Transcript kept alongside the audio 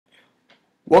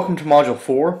Welcome to Module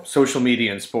 4, Social Media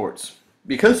and Sports.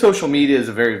 Because social media is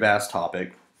a very vast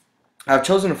topic, I've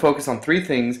chosen to focus on three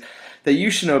things that you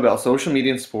should know about social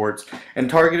media and sports and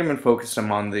target them and focus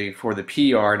them on for the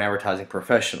PR and advertising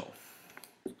professional.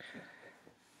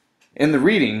 In the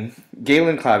reading,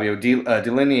 Galen Clavio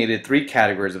delineated three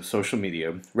categories of social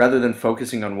media rather than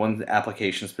focusing on one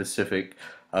application specific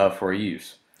for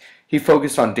use. He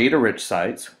focused on data-rich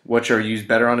sites, which are used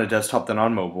better on a desktop than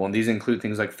on mobile, and these include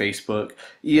things like Facebook,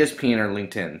 ESPN, or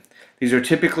LinkedIn. These are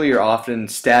typically or often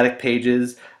static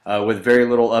pages with very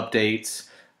little updates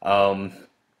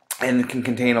and can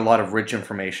contain a lot of rich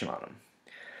information on them.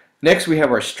 Next, we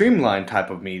have our streamlined type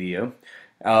of media.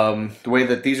 The way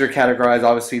that these are categorized,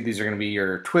 obviously these are going to be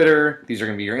your Twitter, these are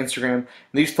going to be your Instagram, and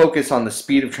these focus on the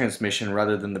speed of transmission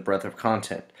rather than the breadth of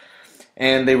content.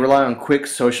 And they rely on quick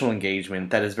social engagement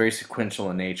that is very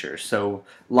sequential in nature. So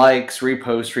likes,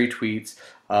 reposts, retweets,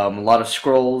 a lot of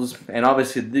scrolls, and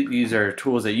obviously these are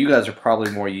tools that you guys are probably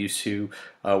more used to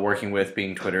working with,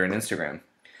 being Twitter and Instagram.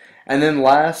 And then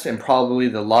last, and probably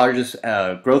the largest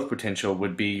growth potential,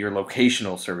 would be your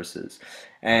locational services.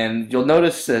 And you'll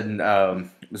notice, and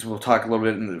as we'll talk a little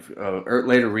bit in the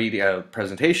later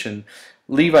presentation,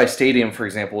 Levi Stadium, for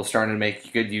example, is starting to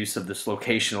make good use of this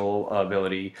locational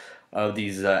ability of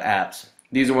these apps.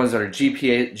 These are ones that are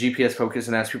GPS focused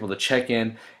and ask people to check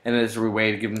in, and as a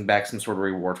way to give them back some sort of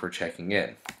reward for checking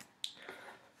in.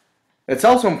 It's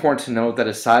also important to note that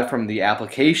aside from the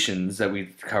applications that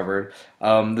we've covered,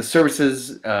 the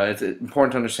services, it's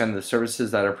important to understand the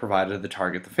services that are provided to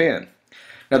target the fan.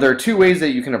 Now there are two ways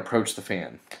that you can approach the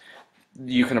fan.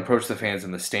 You can approach the fans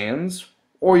in the stands,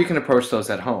 or you can approach those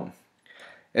at home.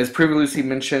 As previously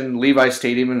mentioned, Levi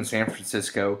Stadium in San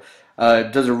Francisco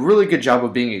does a really good job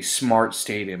of being a smart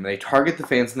stadium. They target the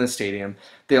fans in the stadium.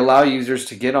 They allow users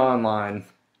to get online,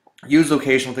 use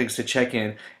locational things to check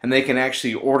in, and they can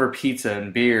actually order pizza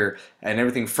and beer and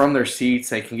everything from their seats.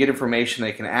 They can get information.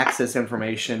 They can access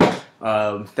information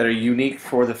that are unique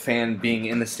for the fan being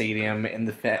in the stadium, in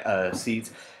the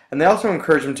seats. And they also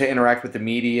encourage them to interact with the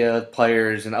media,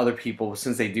 players, and other people,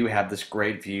 since they do have this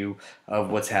great view of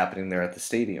what's happening there at the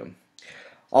stadium.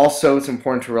 Also, it's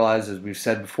important to realize, as we've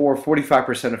said before,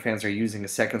 45% of fans are using a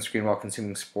second screen while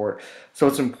consuming sport. So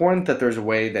it's important that there's a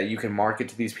way that you can market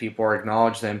to these people or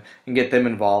acknowledge them and get them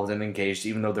involved and engaged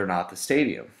even though they're not at the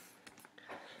stadium.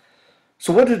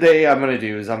 So what today I'm going to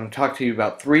do is I'm going to talk to you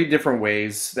about three different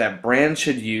ways that brands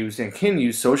should use and can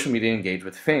use social media to engage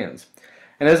with fans.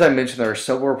 And as I mentioned, there are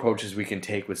several approaches we can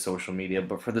take with social media,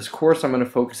 but for this course I'm going to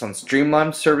focus on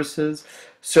streamlined services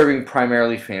serving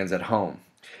primarily fans at home.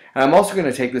 And I'm also going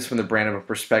to take this from the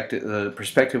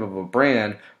perspective of a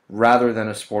brand rather than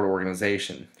a sport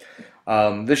organization.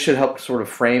 This should help sort of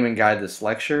frame and guide this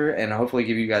lecture and hopefully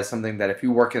give you guys something that if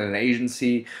you work in an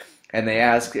agency and they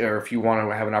ask, or if you want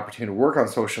to have an opportunity to work on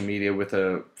social media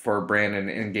for a brand and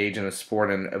engage in a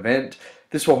sport and event,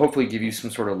 this will hopefully give you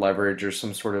some sort of leverage or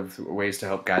some sort of ways to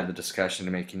help guide the discussion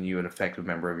to making you an effective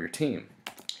member of your team.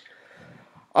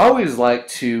 I always like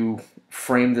to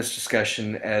frame this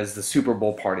discussion as the Super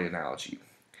Bowl party analogy.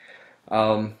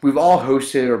 We've all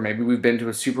hosted, or maybe we've been to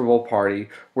a Super Bowl party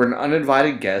where an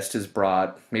uninvited guest is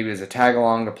brought, maybe as a tag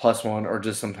along, a plus one, or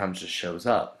just sometimes just shows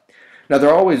up. Now there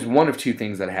are always one of two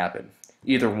things that happen.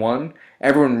 Either one,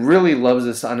 everyone really loves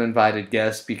this uninvited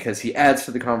guest because he adds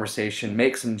to the conversation,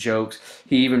 makes some jokes,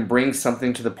 he even brings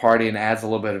something to the party and adds a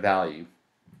little bit of value.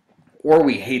 Or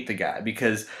we hate the guy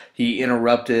because he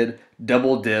interrupted,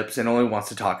 double dips, and only wants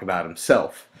to talk about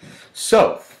himself.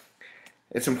 So,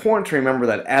 it's important to remember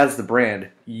that as the brand,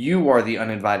 you are the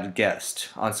uninvited guest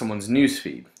on someone's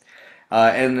newsfeed.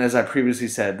 And as I previously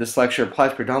said, this lecture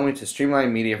applies predominantly to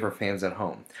streamlined media for fans at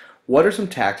home. What are some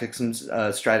tactics and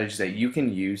strategies that you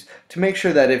can use to make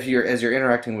sure that as you're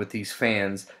interacting with these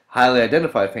fans, highly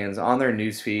identified fans on their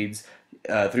news feeds,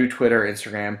 through Twitter,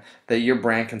 Instagram, that your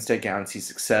brand can stick out and see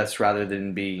success rather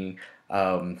than being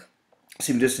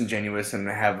seem disingenuous and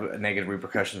have negative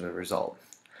repercussions as a result.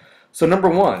 So number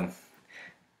one,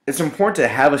 it's important to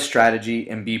have a strategy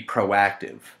and be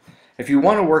proactive. If you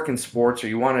want to work in sports or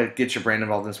you want to get your brand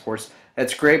involved in sports,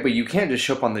 that's great, but you can't just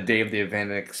show up on the day of the event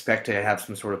and expect to have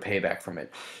some sort of payback from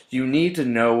it. You need to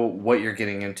know what you're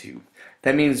getting into.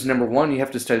 That means, number one, you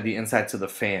have to study the insights of the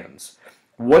fans.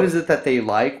 What is it that they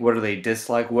like? What do they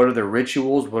dislike? What are their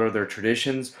rituals? What are their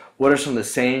traditions? What are some of the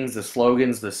sayings, the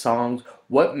slogans, the songs?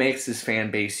 What makes this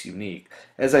fan base unique?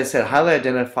 As I said, highly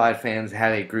identified fans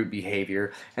have a group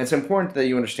behavior, and it's important that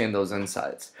you understand those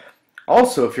insights.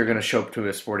 Also, if you're going to show up to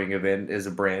a sporting event as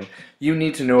a brand, you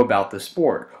need to know about the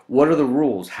sport. What are the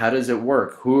rules? How does it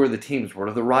work? Who are the teams? What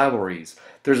are the rivalries?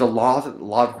 There's a lot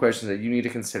of questions that you need to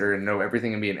consider and know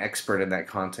everything and be an expert in that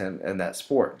content and that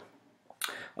sport.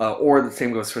 Or the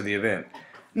same goes for the event.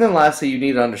 And then lastly, you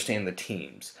need to understand the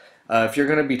teams. If you're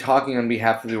going to be talking on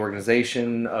behalf of the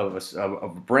organization of a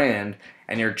brand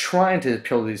and you're trying to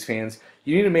appeal to these fans,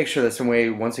 you need to make sure that some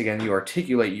way, once again, you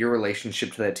articulate your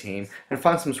relationship to that team and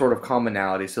find some sort of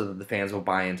commonality so that the fans will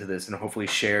buy into this and hopefully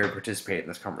share and participate in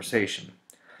this conversation.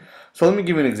 So let me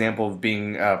give you an example of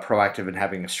being proactive and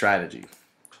having a strategy.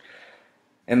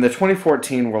 In the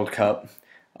 2014 World Cup,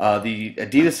 the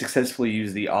Adidas successfully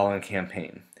used the All In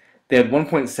campaign. They had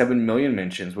 1.7 million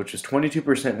mentions, which is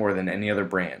 22% more than any other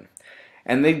brand.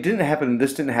 And this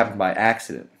didn't happen by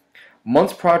accident.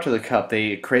 Months prior to the Cup,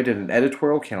 they created an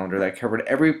editorial calendar that covered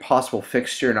every possible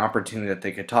fixture and opportunity that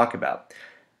they could talk about.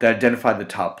 They identified the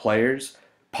top players,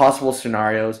 possible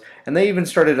scenarios, and they even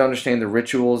started to understand the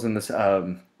rituals and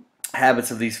the habits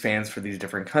of these fans for these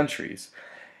different countries.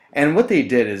 And what they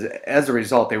did is, as a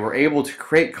result, they were able to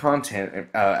create content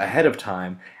ahead of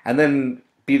time and then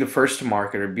be the first to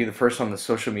market or be the first on the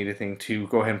social media thing to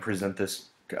go ahead and present this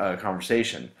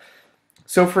conversation.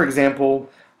 So, for example,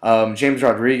 James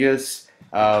Rodriguez,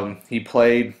 he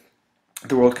played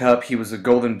the World Cup. He was a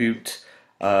Golden Boot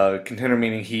contender,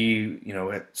 meaning he,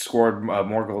 had scored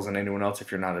more goals than anyone else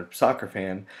if you're not a soccer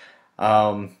fan.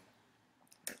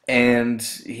 And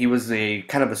he was a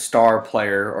kind of a star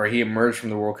player, or he emerged from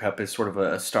the World Cup as sort of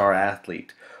a star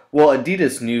athlete. Well,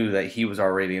 Adidas knew that he was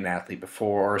already an athlete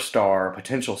before, or a star, a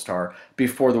potential star,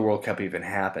 before the World Cup even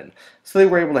happened. So they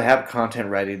were able to have content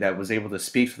ready that was able to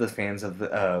speak to the fans of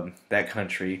that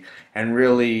country and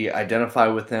really identify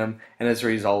with them. And as a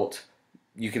result,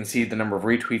 you can see the number of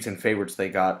retweets and favorites they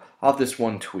got off this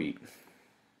one tweet.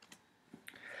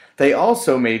 They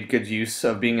also made good use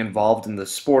of being involved in the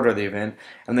sport of the event,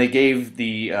 and they gave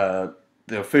the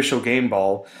official game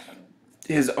ball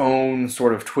his own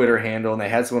sort of Twitter handle, and they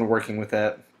had someone working with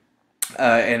that.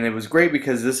 And it was great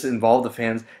because this involved the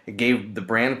fans. It gave the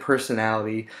brand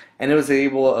personality, and it was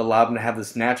able to allow them to have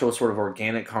this natural sort of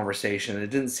organic conversation. It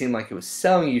didn't seem like it was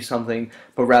selling you something,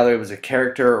 but rather it was a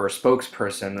character or a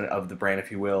spokesperson of the brand, if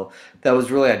you will, that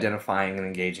was really identifying and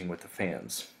engaging with the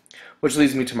fans. Which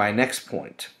leads me to my next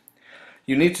point.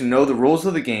 You need to know the rules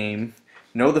of the game,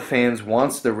 know the fans'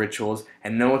 wants, their rituals,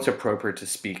 and know it's appropriate to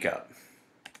speak up.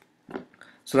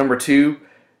 So number 2,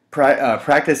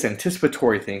 practice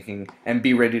anticipatory thinking and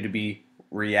be ready to be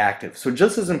reactive. So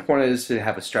just as important as to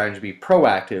have a strategy to be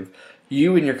proactive,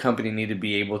 you and your company need to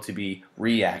be able to be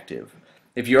reactive.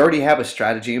 If you already have a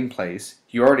strategy in place,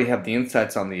 you already have the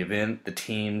insights on the event, the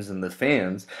teams, and the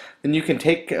fans, then you can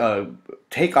take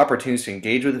opportunities to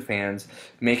engage with the fans,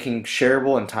 making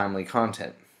shareable and timely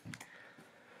content.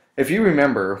 If you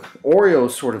remember,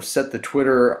 Oreo sort of set the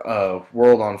Twitter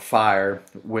world on fire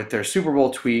with their Super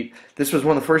Bowl tweet. This was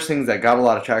one of the first things that got a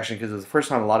lot of traction because it was the first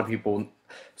time a lot of people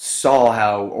saw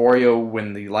how Oreo,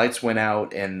 when the lights went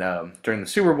out and during the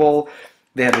Super Bowl,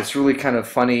 they had this really kind of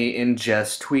funny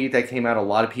in-jest tweet that came out. A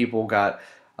lot of people got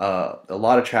a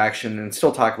lot of traction and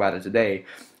still talk about it today.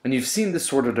 And you've seen this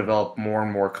sort of develop more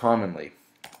and more commonly.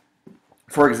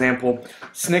 For example,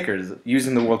 Snickers,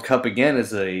 using the World Cup again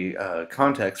as a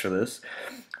context for this,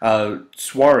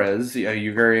 Suarez, a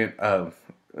Uruguayan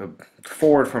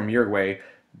forward from Uruguay,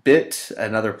 bit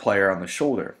another player on the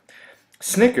shoulder.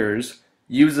 Snickers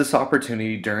used this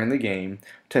opportunity during the game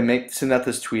to send out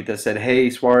this tweet that said, "Hey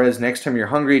Suarez, next time you're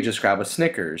hungry, just grab a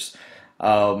Snickers."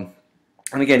 And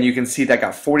again, you can see that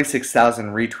got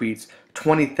 46,000 retweets,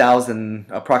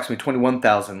 approximately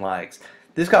 21,000 likes.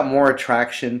 This got more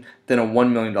attraction than a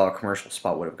 $1 million commercial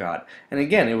spot would have got. And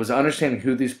again, it was understanding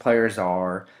who these players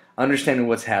are, understanding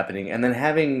what's happening, and then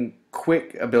having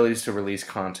quick abilities to release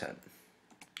content.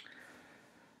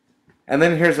 And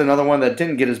then here's another one that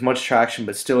didn't get as much traction,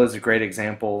 but still is a great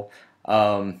example.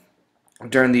 During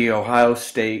the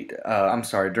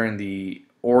during the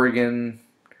Oregon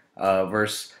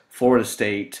versus Florida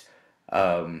State.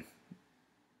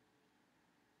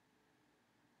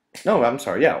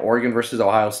 Oregon versus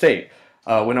Ohio State.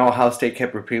 When Ohio State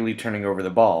kept repeatedly turning over the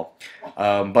ball.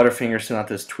 Butterfinger sent out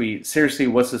this tweet, "Seriously,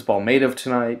 what's this ball made of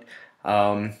tonight?"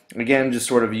 Again, just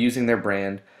sort of using their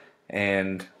brand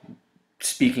and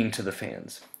speaking to the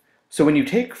fans. So when you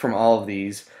take from all of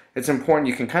these, it's important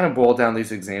you can kind of boil down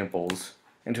these examples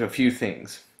into a few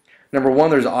things. Number one,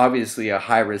 there's obviously a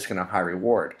high risk and a high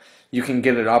reward. You can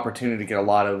get an opportunity to get a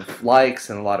lot of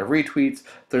likes and a lot of retweets.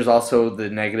 There's also the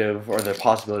negative or the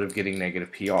possibility of getting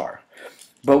negative PR.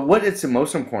 But what it's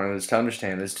most important is to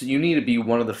understand is you need to be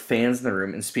one of the fans in the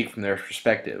room and speak from their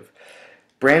perspective.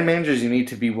 Brand managers, you need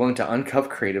to be willing to uncuff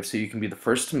creative so you can be the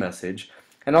first to message.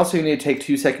 And also you need to take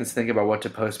 2 seconds to think about what to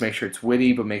post, make sure it's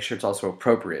witty, but make sure it's also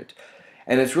appropriate.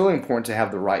 And it's really important to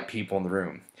have the right people in the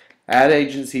room. Ad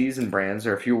agencies and brands,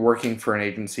 or if you're working for an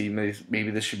agency, maybe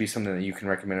this should be something that you can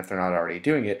recommend if they're not already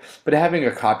doing it, but having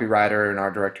a copywriter, an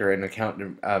art director, an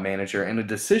account manager, and a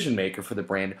decision maker for the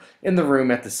brand in the room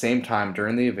at the same time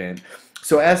during the event.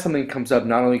 So as something comes up,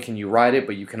 not only can you write it,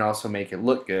 but you can also make it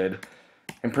look good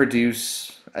and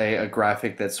produce a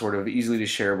graphic that's sort of easily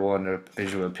shareable and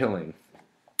visually appealing.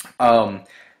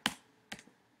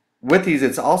 With these,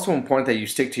 it's also important that you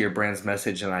stick to your brand's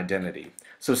message and identity.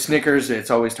 So Snickers, it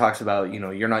always talks about,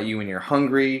 you're not you when you're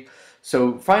hungry.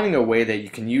 So finding a way that you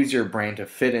can use your brand to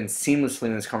fit in seamlessly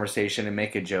in this conversation and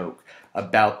make a joke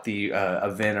about the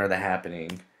event or the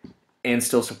happening and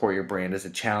still support your brand is a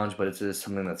challenge, but it is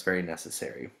something that's very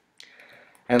necessary.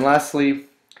 And lastly,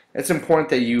 it's important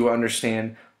that you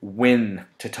understand when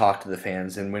to talk to the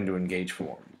fans and when to engage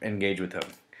with them.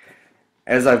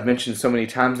 As I've mentioned so many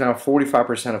times now,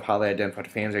 45% of highly identified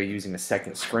fans are using a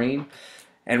second screen.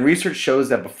 And research shows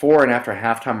that before and after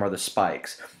halftime are the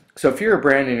spikes. So if you're a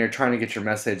brand and you're trying to get your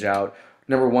message out,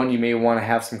 number one, you may want to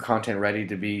have some content ready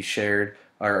to be shared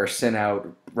or sent out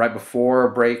right before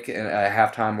a break at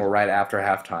halftime or right after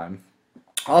halftime.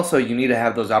 Also, you need to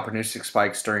have those opportunistic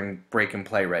spikes during break and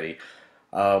play ready.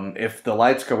 If the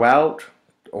lights go out,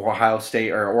 Ohio State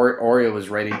or Oreo is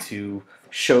ready to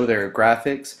show their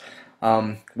graphics.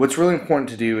 What's really important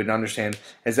to do and understand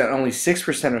is that only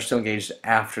 6% are still engaged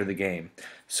after the game.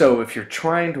 So if you're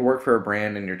trying to work for a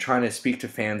brand and you're trying to speak to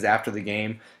fans after the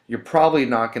game, you're probably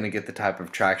not going to get the type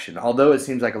of traction. Although it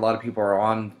seems like a lot of people are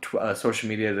on social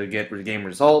media to get game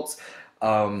results,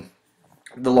 the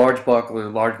large bulk or the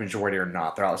large majority are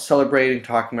not. They're out celebrating,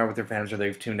 talking about with their fans, or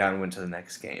they've tuned out and went to the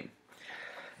next game.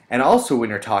 And also when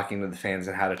you're talking to the fans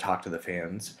and how to talk to the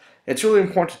fans, it's really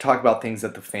important to talk about things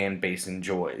that the fan base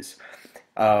enjoys.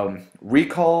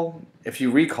 If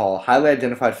you recall, highly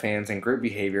identified fans and group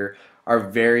behavior are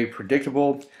very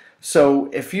predictable. So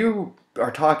if you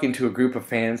are talking to a group of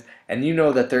fans and you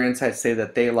know that their insights say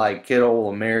that they like good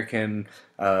old American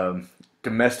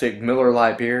domestic Miller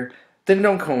Lite beer, then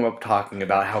don't come up talking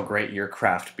about how great your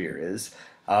craft beer is.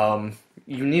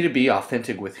 You need to be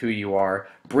authentic with who you are.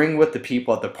 Bring what the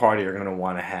people at the party are going to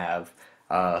want to have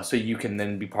so you can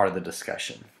then be part of the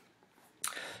discussion.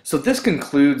 So this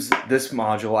concludes this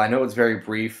module. I know it's very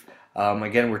brief.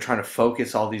 Again, we're trying to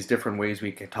focus all these different ways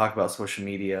we can talk about social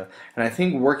media. And I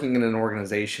think working in an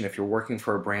organization, if you're working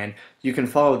for a brand, you can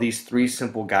follow these 3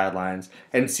 simple guidelines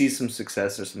and see some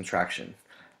success or some traction.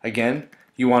 Again,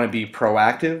 you want to be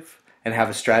proactive and have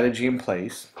a strategy in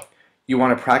place. You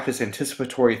want to practice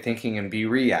anticipatory thinking and be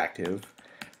reactive.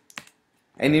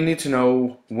 And you need to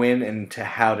know when and to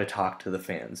how to talk to the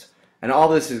fans. And all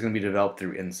this is going to be developed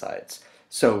through insights.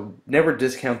 So never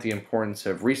discount the importance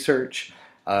of research,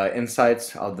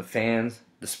 insights of the fans,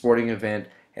 the sporting event,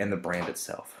 and the brand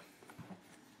itself.